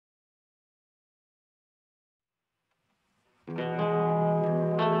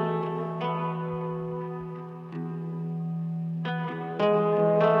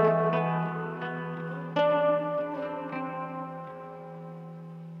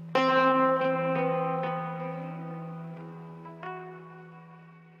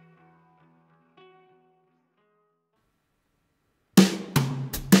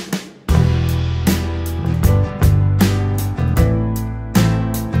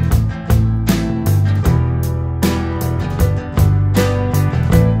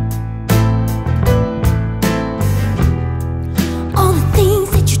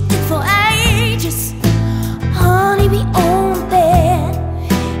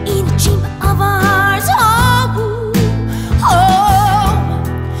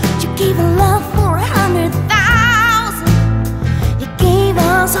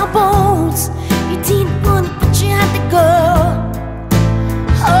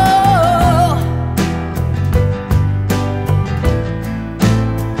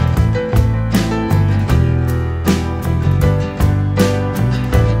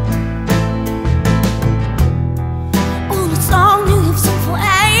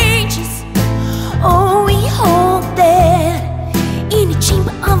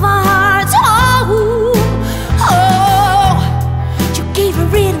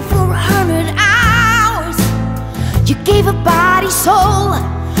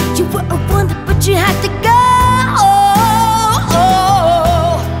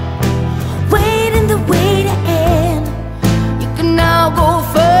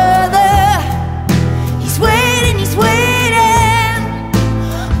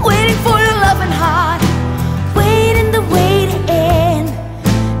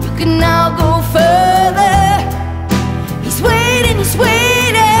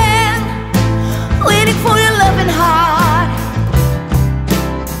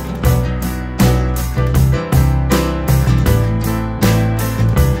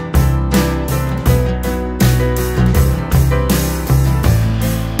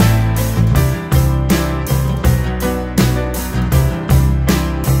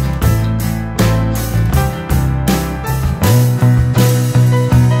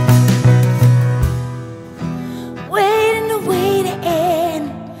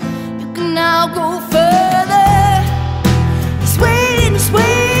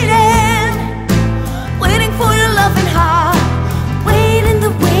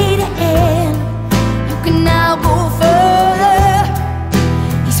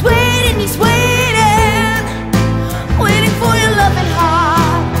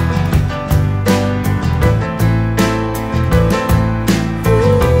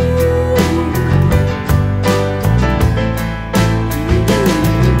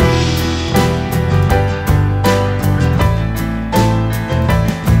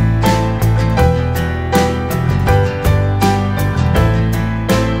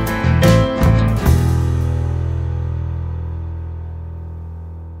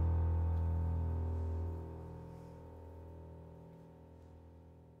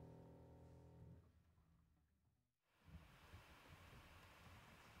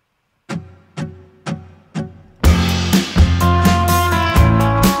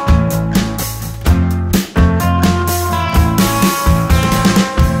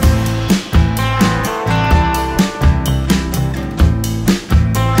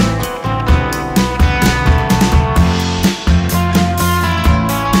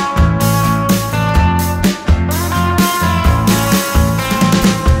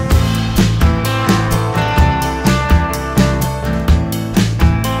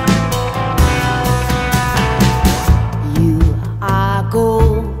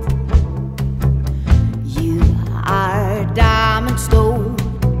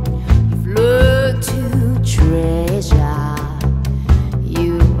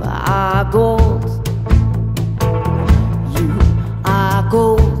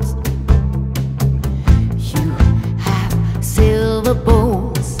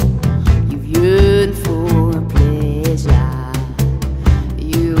bones. You've yearned for pleasure.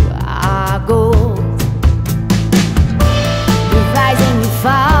 You are gold. You rise and you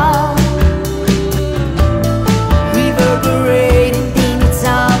fall, reverberating, then it's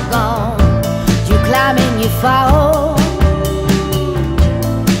all gone. You climb and you fall.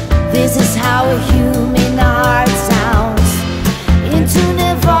 This is how a human heart sounds. Into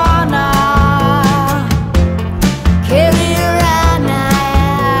nirvana. Carry around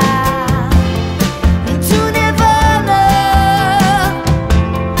now. Into nirvana.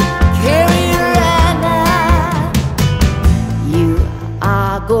 Carry around now. You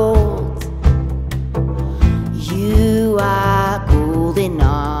are gold. You are golden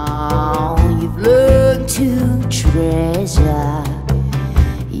all you've learned to treasure.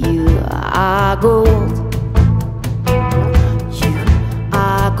 You are gold. You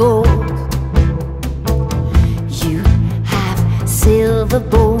are gold. You have silver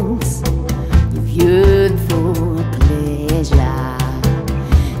bones. You've yearned for pleasure.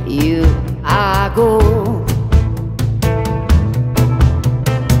 You are gold.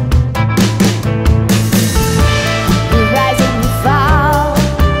 You rise and you fall,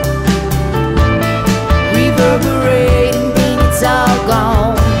 reverberating, then it's all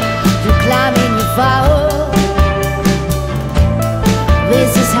gone. You climb and you fall.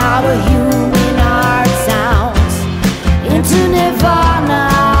 This is how a human heart sounds. Into nirvana.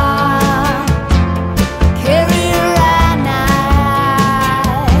 Carry around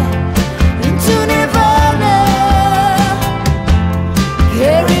now. Into nirvana.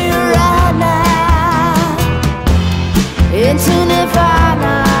 Carry around now. Into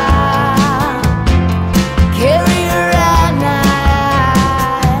nirvana. Carry around now.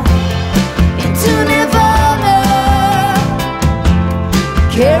 Into nirvana.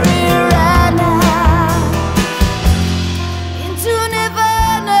 Carry around now. Into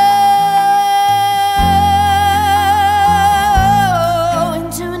nirvana.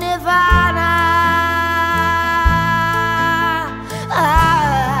 Into nirvana.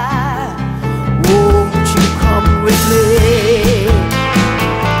 Won't you come with me?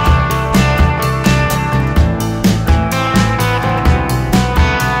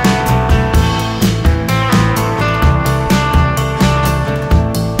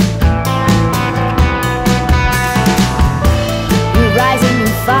 You rise and you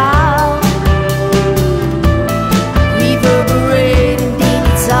fall, reverberating, then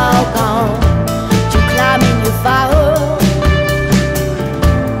it's all gone. You climb and you fall.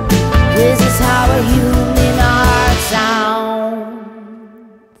 This is how a human heart sounds.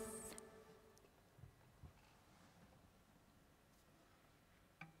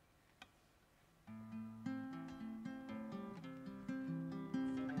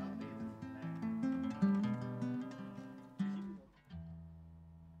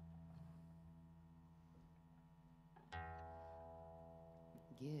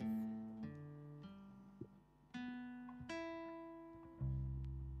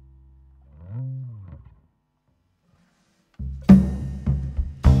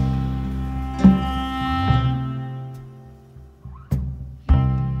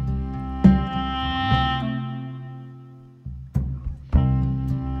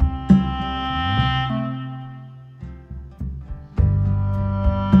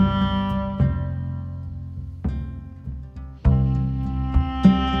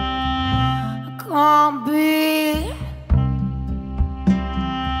 Can't be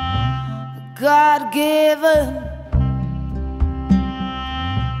God-given.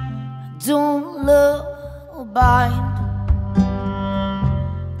 Don't love or bind.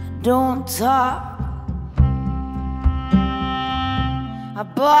 Don't talk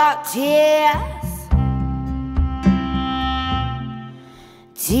about tears.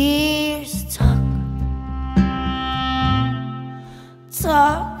 Tears talk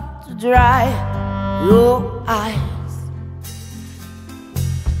to dry your eyes.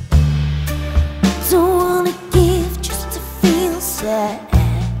 Don't wanna give just to feel sad.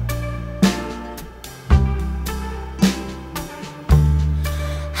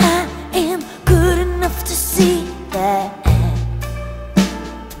 I am good enough to see that.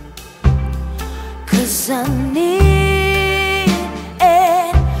 'Cause I need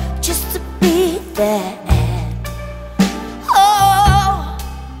it just to be there.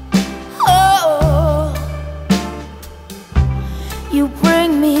 You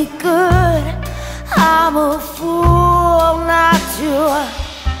bring me good. I'm a fool not to.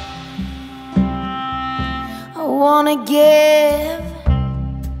 I wanna give.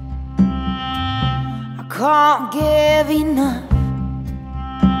 I can't give enough.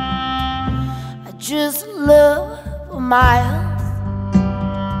 I just love for miles.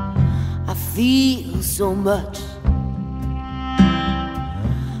 feel so much.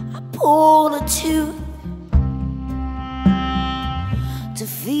 I pulled a tooth to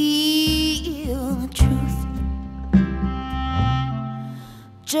feel the truth,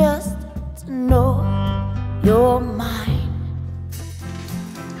 just to know you're mine.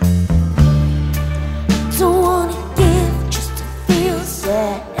 Don't wanna give just to feel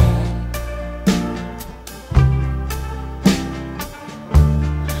sad.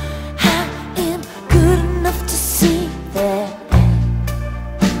 I am good enough to see that,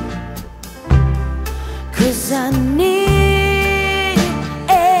 'cause I need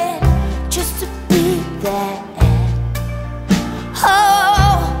it just to be that.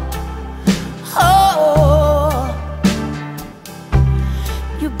 Oh, oh,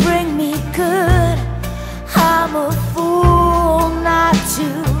 you bring me good. I'm a fool not to.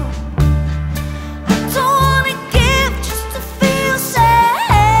 I don't wanna give just to feel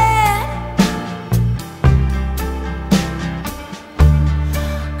sad.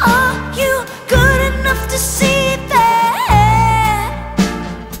 Are you good enough to see that?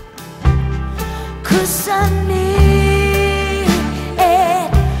 'Cause I need it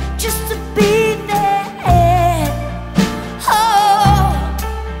just to be there. Oh,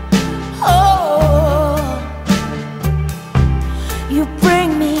 oh, you bring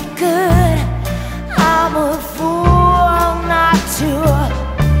me good. I'm a fool not to.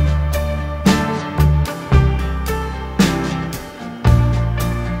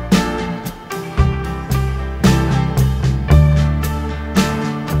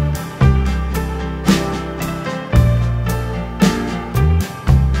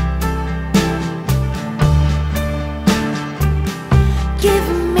 Give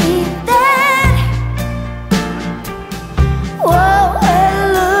me that. What we're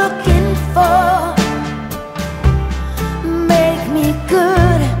looking for. Make me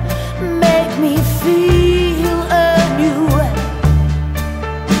good. Make me feel anew.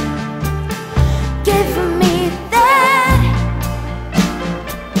 Give me that.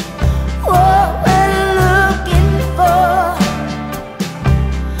 What we're looking for.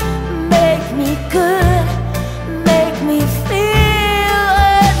 Make me good. Make me feel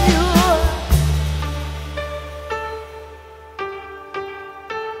anew.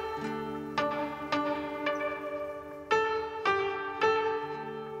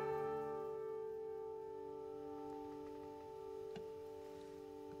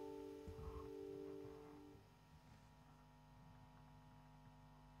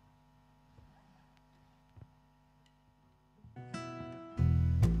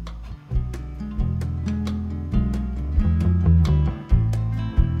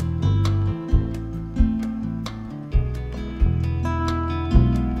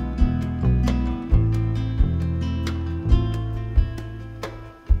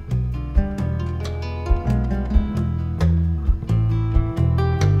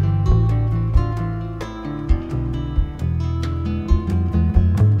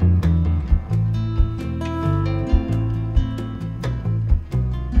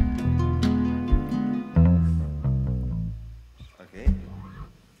 Oké.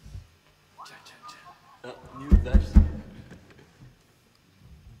 Nieuwe tekst.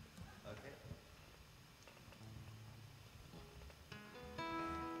 Oké.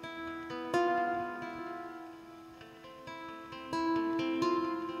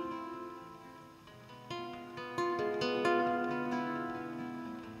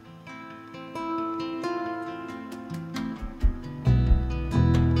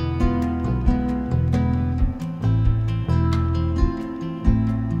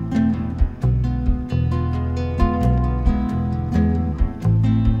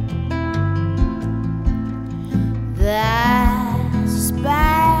 There's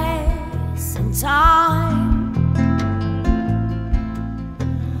space and time.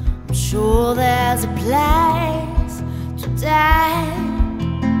 I'm sure there's a place to die.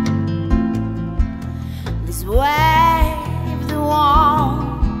 This wave that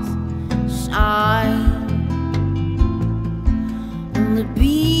won't shine on the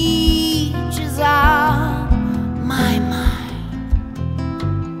beaches of my mind.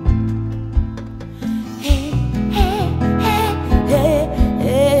 Hey, hey, hey, hey,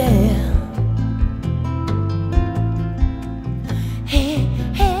 hey. Hey,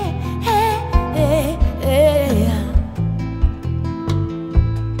 hey, hey, hey, hey.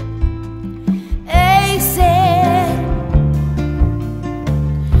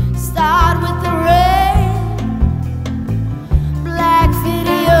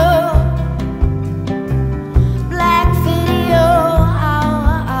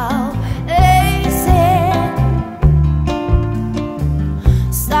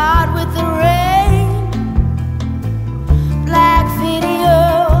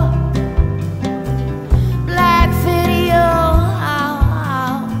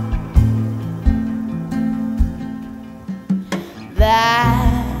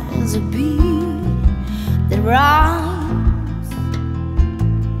 a beat that rhymes.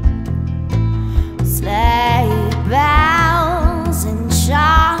 Sleigh bells and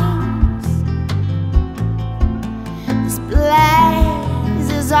chimes. This place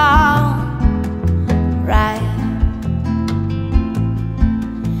is all right.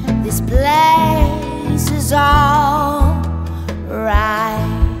 This place is all right.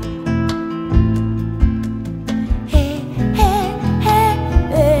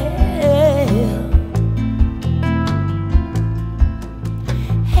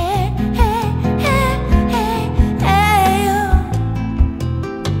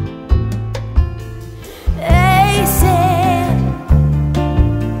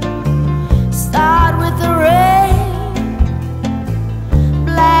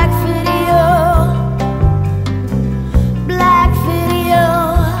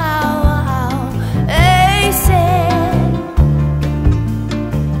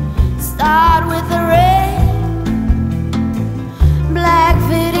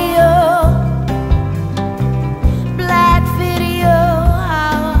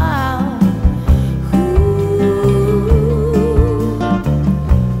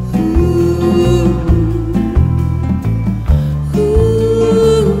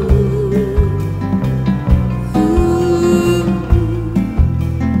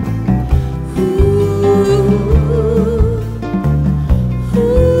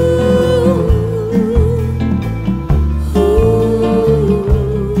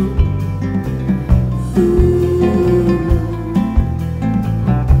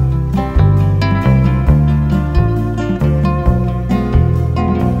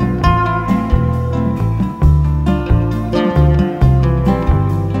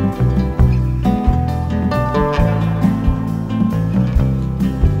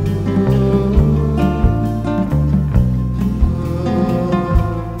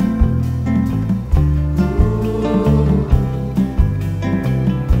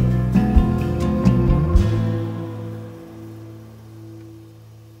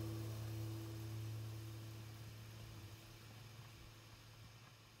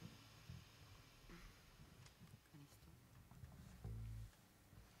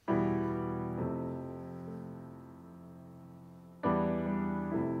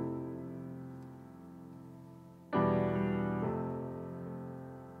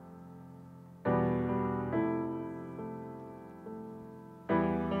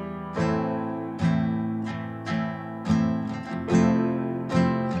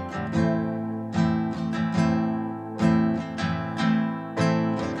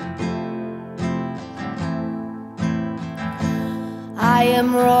 I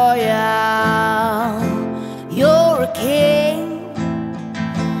am royal, you're a king.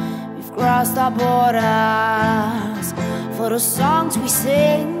 We've crossed our borders for the songs we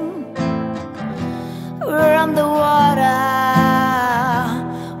sing. We're underwater,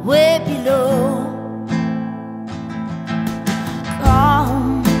 way below.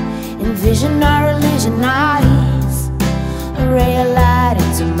 Come, envision our illusion eyes, a ray of light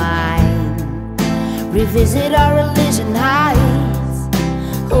into mine. Revisit our illusion heights,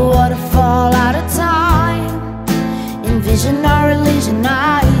 a waterfall out of time. Envision our illusion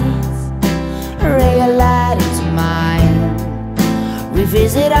eyes, a ray of light into mine.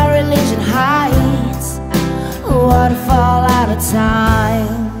 Revisit our illusion heights, a waterfall out of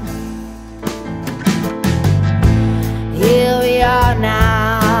time. Here we are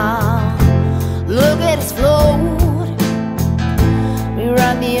now, look at us float. We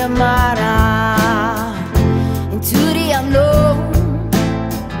run the Armada into the unknown,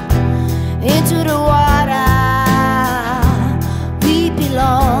 into the water we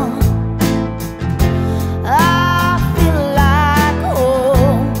belong. I feel like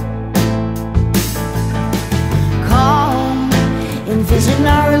home. Come, envision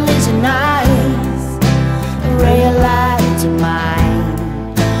our illusion eyes, a ray of light into mine.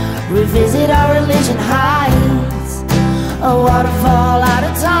 Revisit our illusion heights, a waterfall out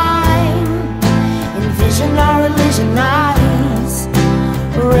of time. Envision our illusion eyes,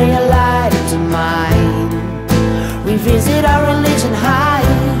 a ray of light into mine. Revisit our illusion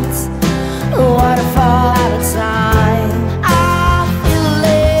heights, a waterfall out of time. I feel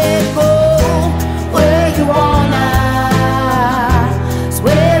let go where you wanna, it's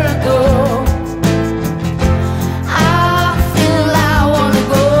where I go. I feel I wanna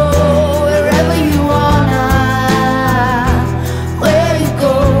go wherever you wanna, where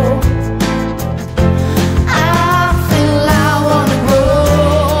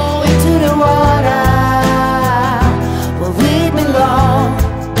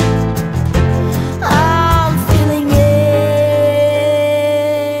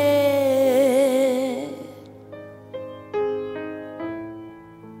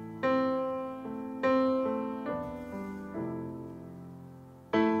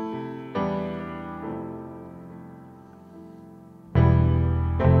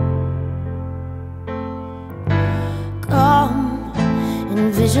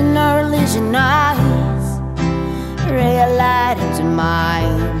vision, our religion eyes, ray of light into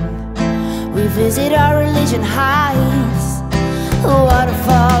mine. We visit our religion highs, a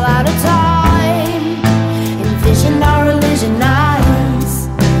waterfall out of time. Envision our religion eyes,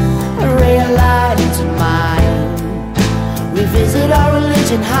 a ray of light into mine. We visit our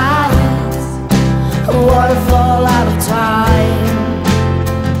religion highs, a waterfall out of time.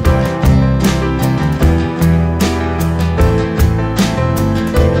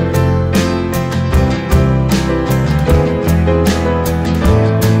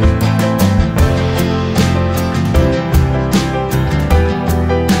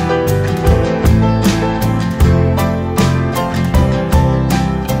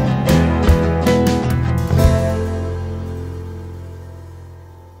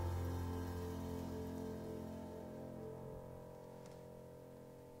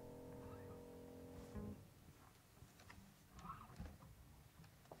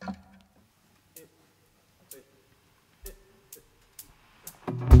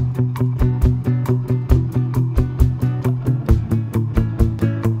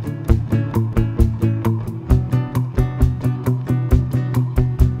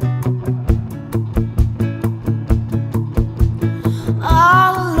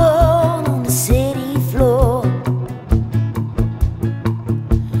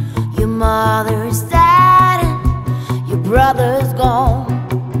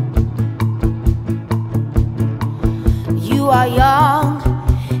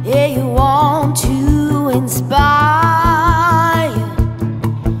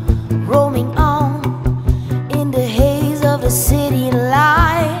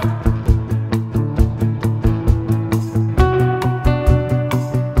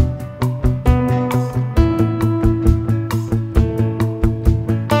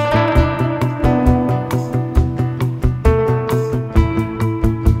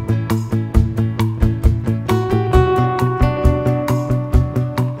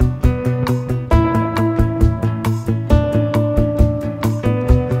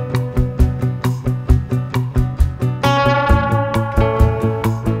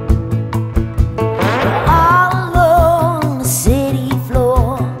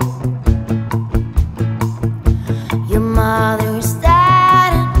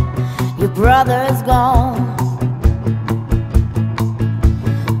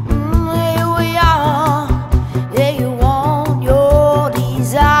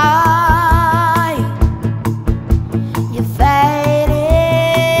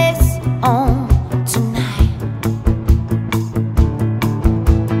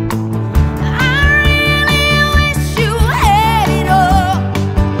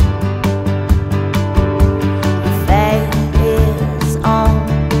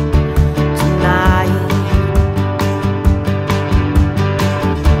 Tonight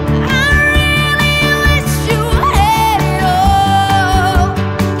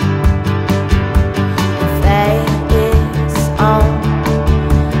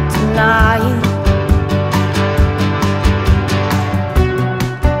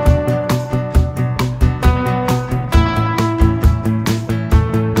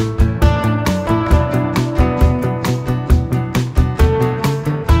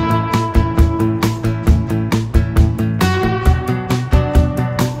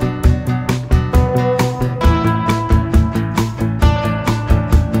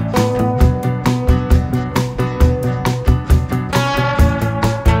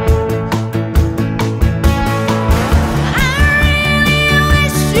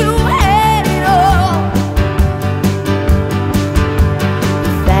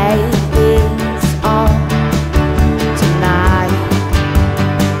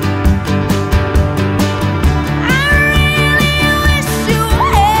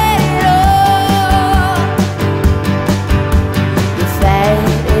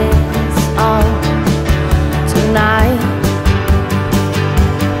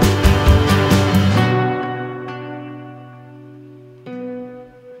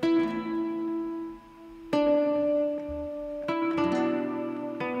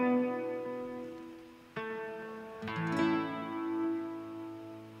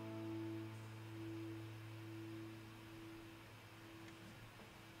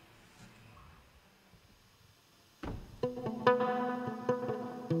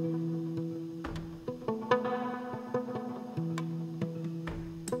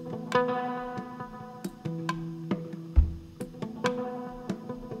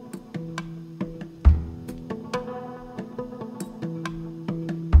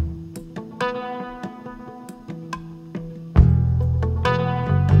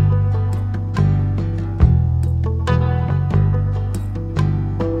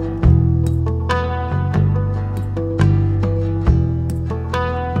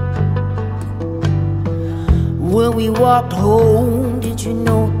walked home, did you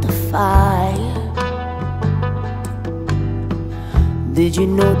note the fire? Did you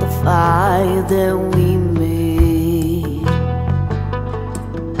note the fire that we made?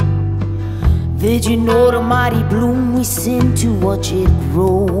 Did you know the mighty bloom we sent to watch it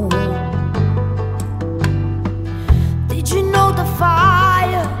grow? Did you know the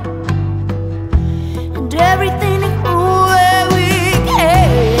fire and everything that grew where we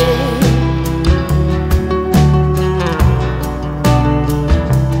came?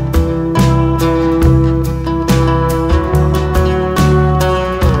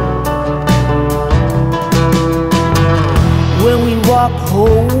 When we walked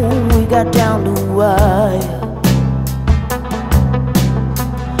home, we got down the wire.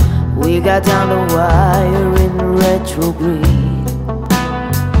 We got down the wire in retrograde.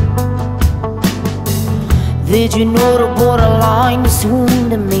 Did you know the borderline was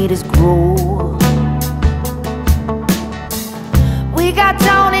wound that made us grow? We got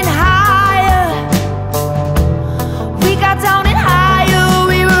down and higher. We got down and higher.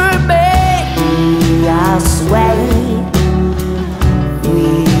 We were made. We are swayed.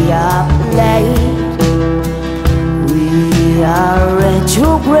 We are played. We are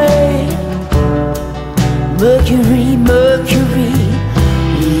retrograde. Mercury, Mercury.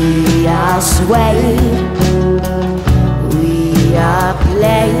 We are swayed. We are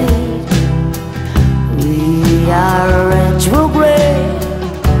played. We are retrograde.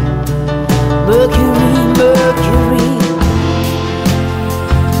 Mercury, Mercury.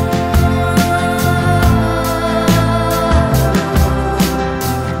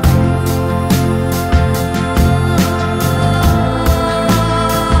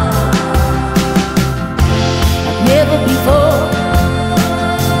 Never before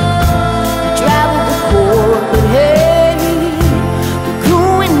we traveled before, but hey, the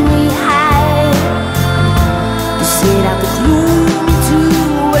crew and we had to set out the gloom into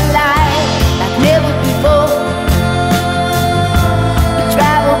a light like never before. We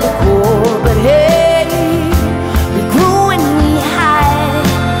traveled before, but hey, the crew and we had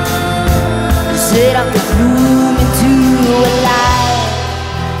to set out the gloom into a light.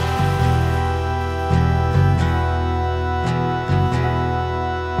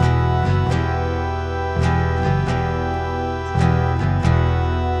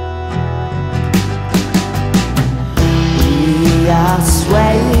 We are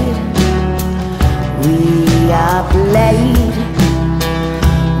swayed, we are played,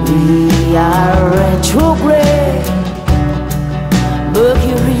 we are retrograde.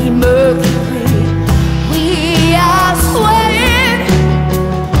 Mercury, Mercury. We are swayed,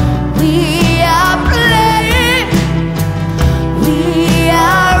 we are played, we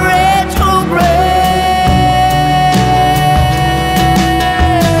are retrograde.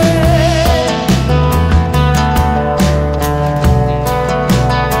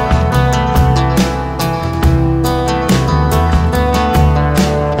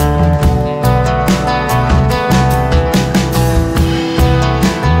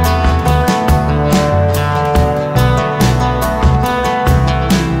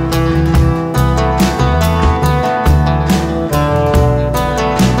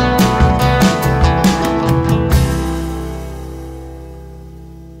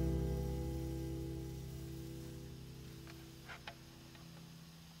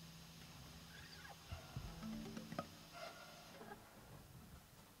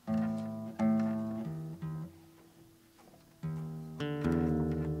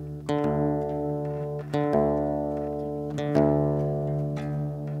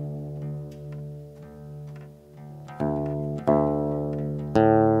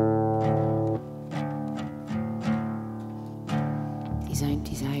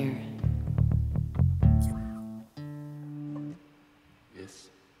 Desire. Yes.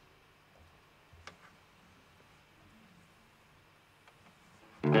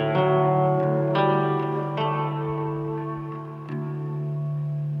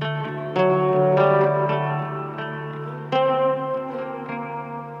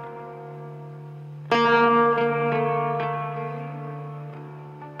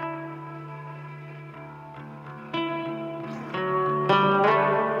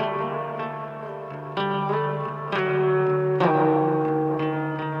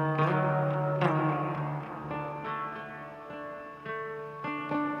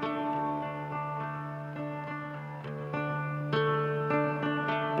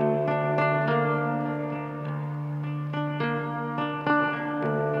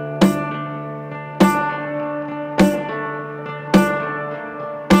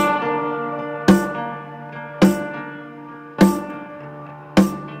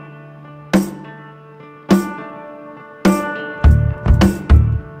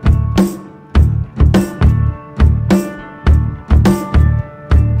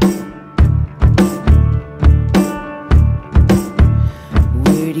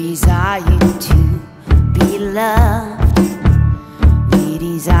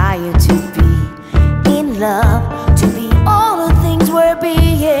 desire to be in love, to be all the things we're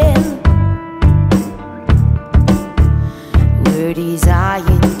being. We're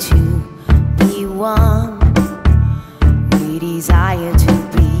desiring to be one. We desire to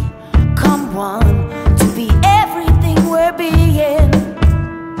become one, to be everything we're being.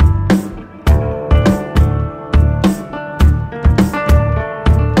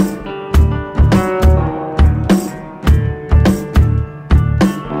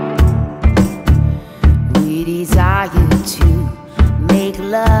 We desire to make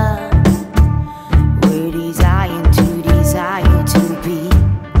love. We're desiring to be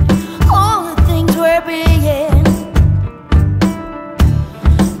all the things we're being.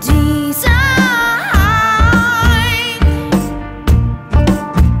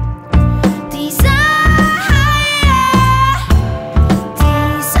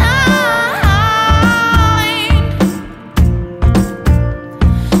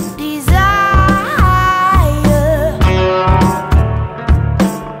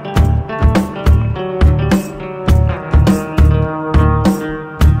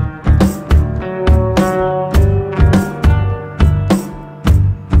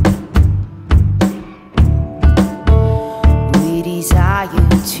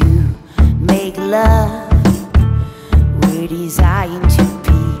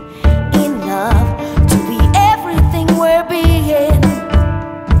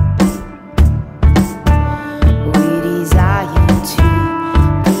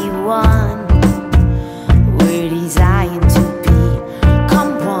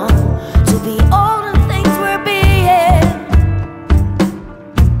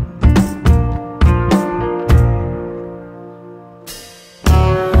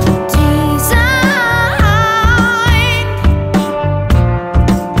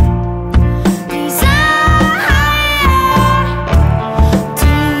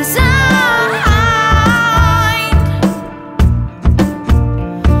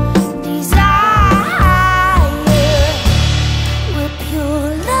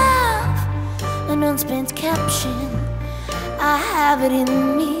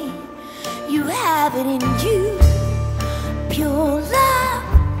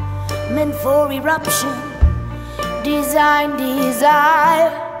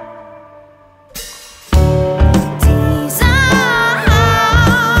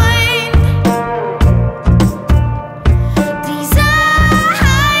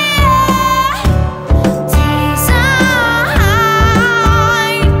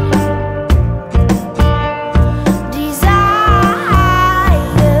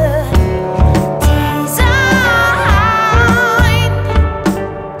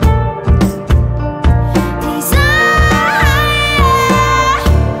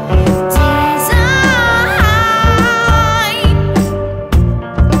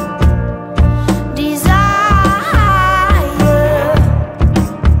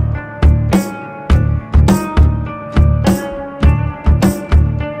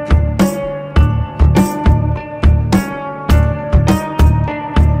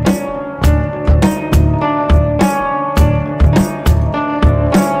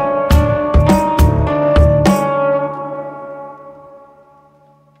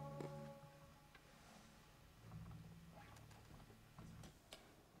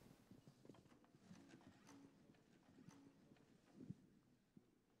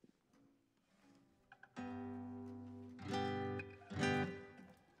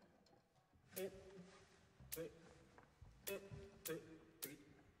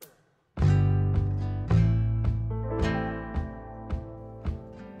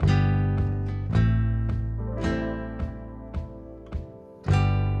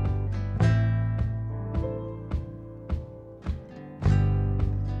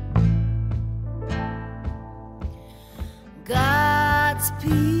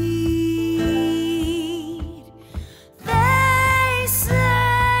 Godspeed, they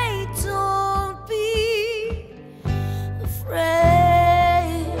say, don't be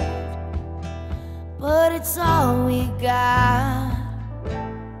afraid, but it's all we got,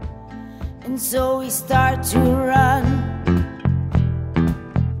 and so we start to run,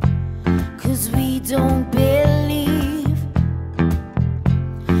 'cause we don't believe.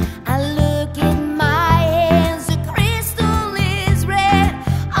 I look in my hands, the crystal is red,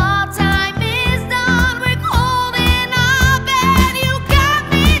 all time is done, we're cold in our bed, you got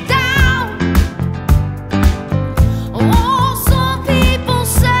me down. Oh, some people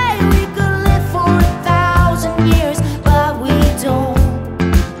say we could live for 1,000 years, but we don't.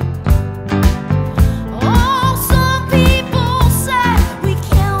 Oh,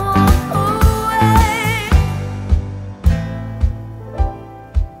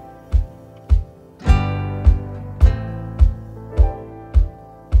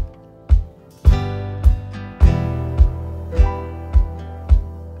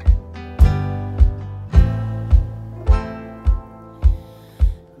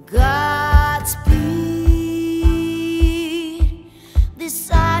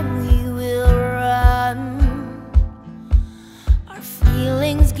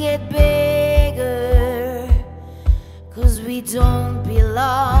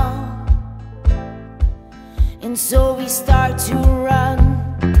 And so we start to run,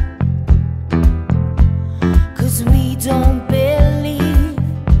 'cause we don't believe.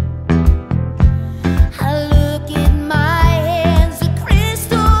 I look at my hands, the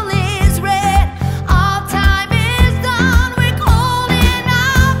crystal is red. Our time is done, we're cold in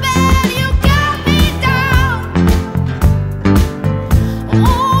our bed. You got me down.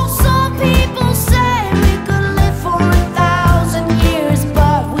 Oh, some people say we could live for 1,000 years,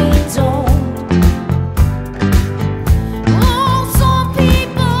 but we don't. Oh, some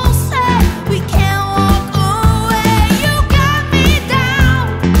people say we can't walk away. You got me down.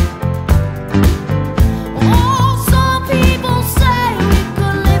 Oh, some people say we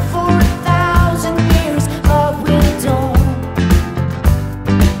could live for 1,000 years, but we don't.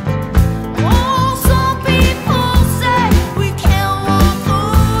 Oh, some people say we can't walk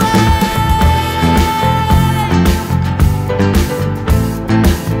away.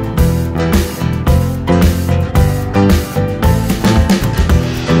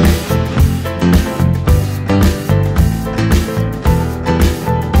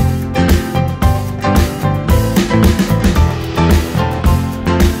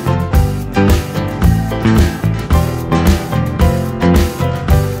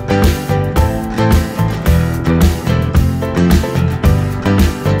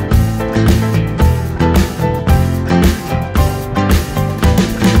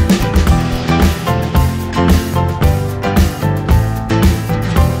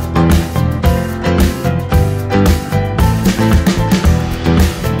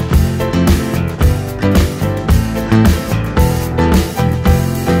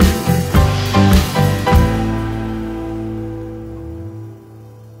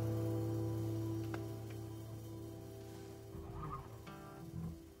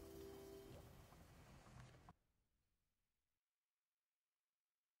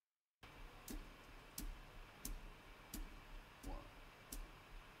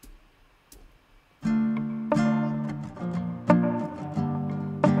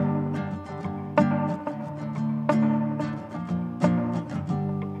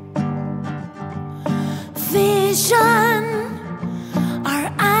 Vision, our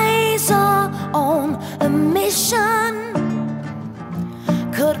eyes are on a mission.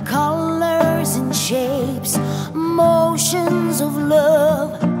 Cut colors and shapes, motions of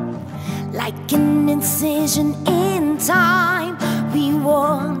love, like an incision in time. We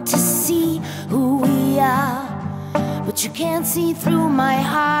want to see who we are, but you can't see through my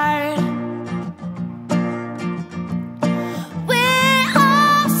heart. We're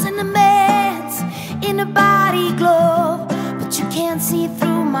all sentiments in a body glove, but you can't see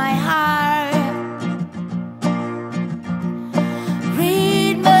through my heart.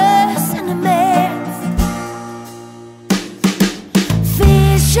 Read my sentiments.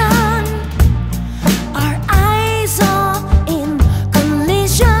 Vision, our eyes are in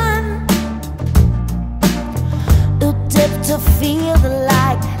collision. A depth of field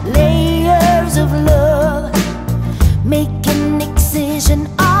like layers of love, make an excision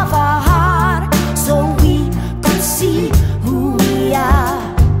of our heart, so we could see who we are.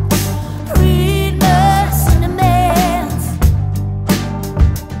 Read my sentiments.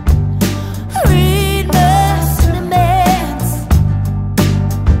 Read my sentiments.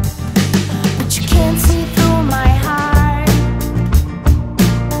 But you can't see through my heart.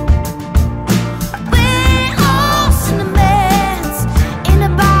 We're all sentiments in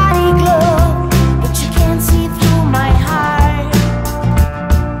a body glove, but you can't see through my heart.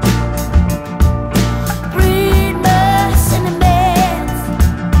 Read my sentiments.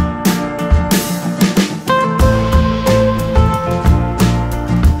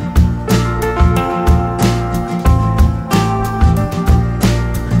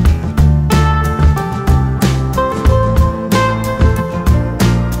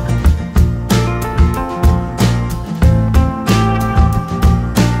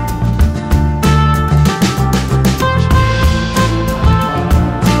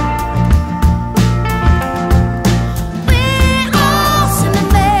 We're all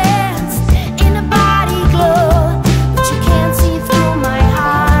sentiments in a body glove, but you can't see through my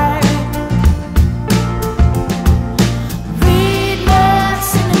heart. Read my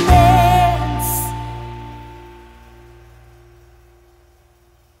sentiments.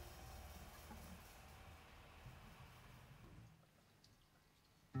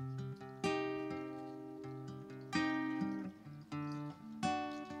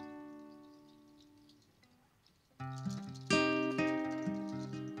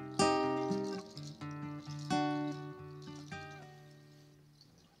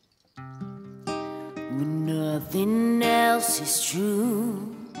 When nothing else is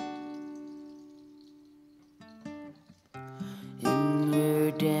true,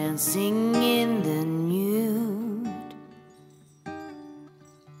 dancing in the nude.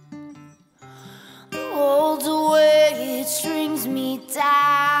 The world's away, it strings me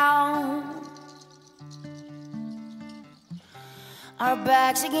down. Our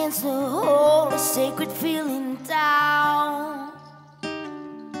backs against the wall, a sacred feeling down.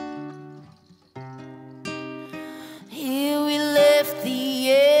 Here we left the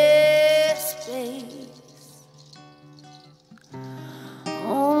airspace.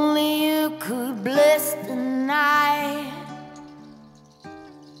 Only you could bless the night.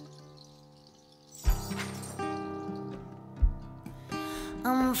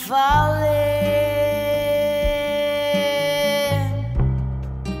 I'm falling.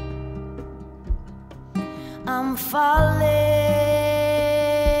 I'm falling.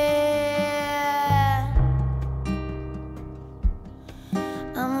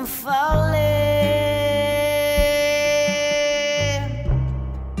 I'm falling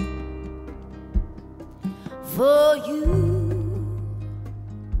for you.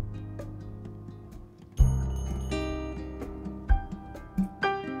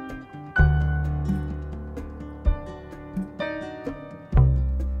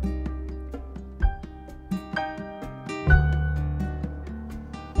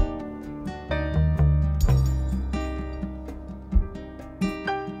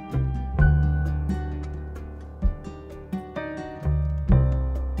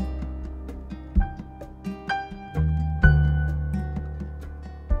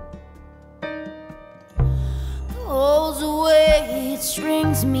 Rolls away, it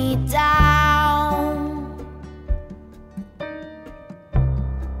strings me down.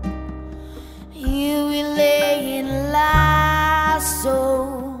 Here we lay in lassos.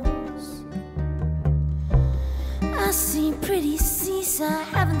 I see pretty seas I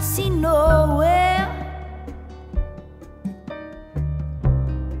haven't seen nowhere.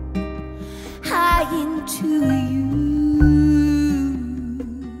 High into you.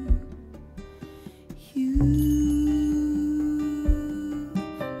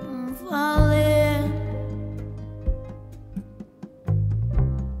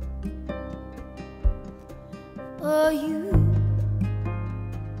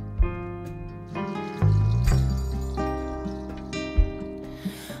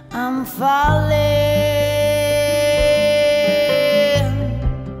 I'm falling.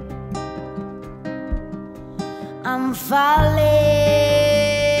 I'm falling.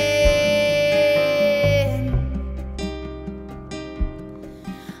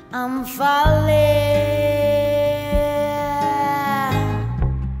 I'm falling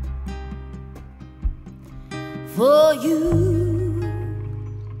for you.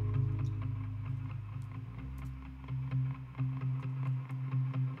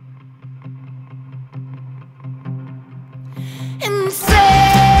 And sail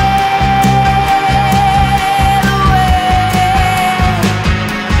away.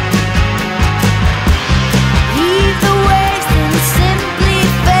 Leave the waves and simply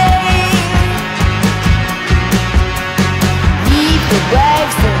fade. Leave the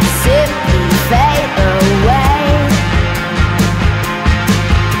waves and simply fade away.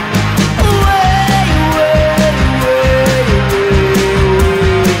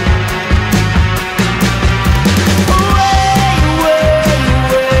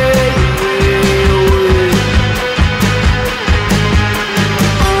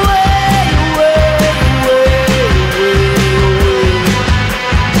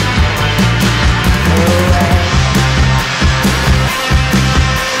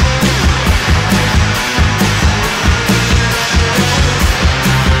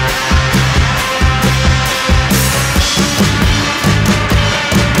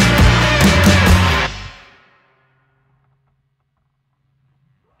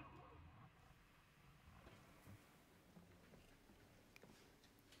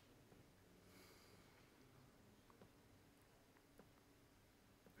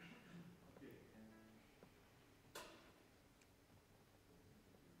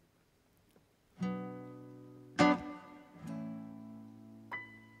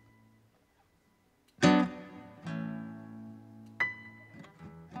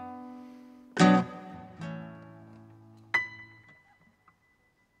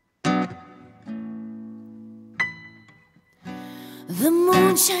 The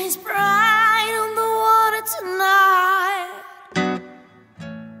moon shines bright on the water tonight,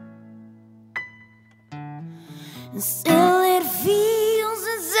 and still it feels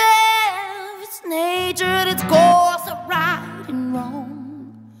as if it's nature that calls the right and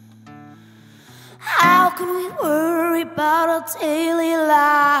wrong. How can we worry about our daily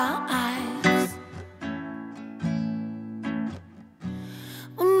lives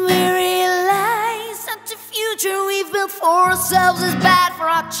when ourselves is bad for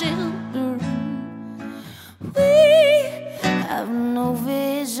our children. We have no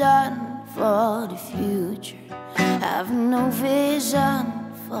vision for the future. Have no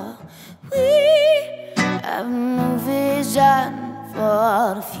vision for. We have no vision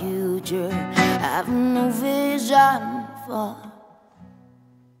for the future. Have no vision for.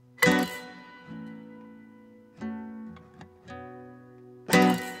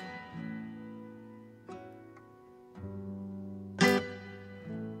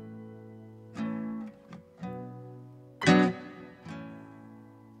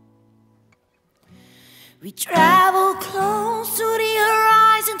 We travel close to the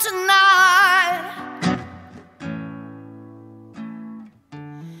horizon tonight.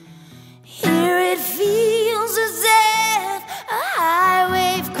 Here it feels as if a high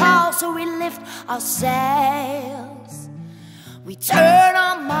wave calls, so we lift our sails. We turn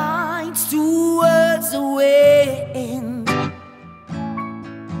our minds towards the wind,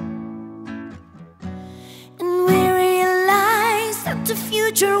 and we realize that the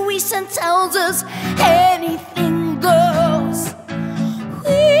future we send tells us anything goes.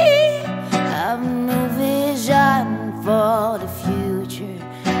 We have no vision for the future.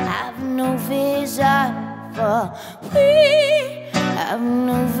 Have no vision for. We have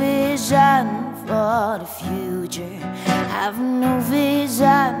no vision for the future. Have no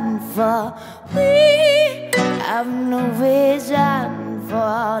vision for. We have no vision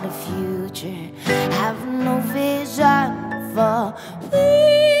for the future. Have no vision for. We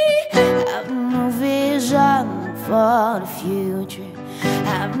have no vision for the future.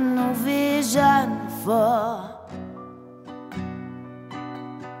 Have no vision for.